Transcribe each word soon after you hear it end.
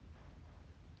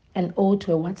an ode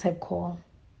to a WhatsApp call.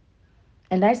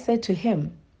 And I said to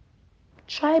him,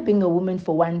 try being a woman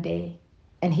for one day.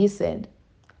 And he said,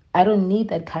 I don't need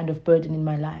that kind of burden in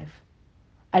my life.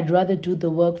 I'd rather do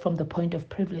the work from the point of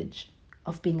privilege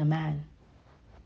of being a man.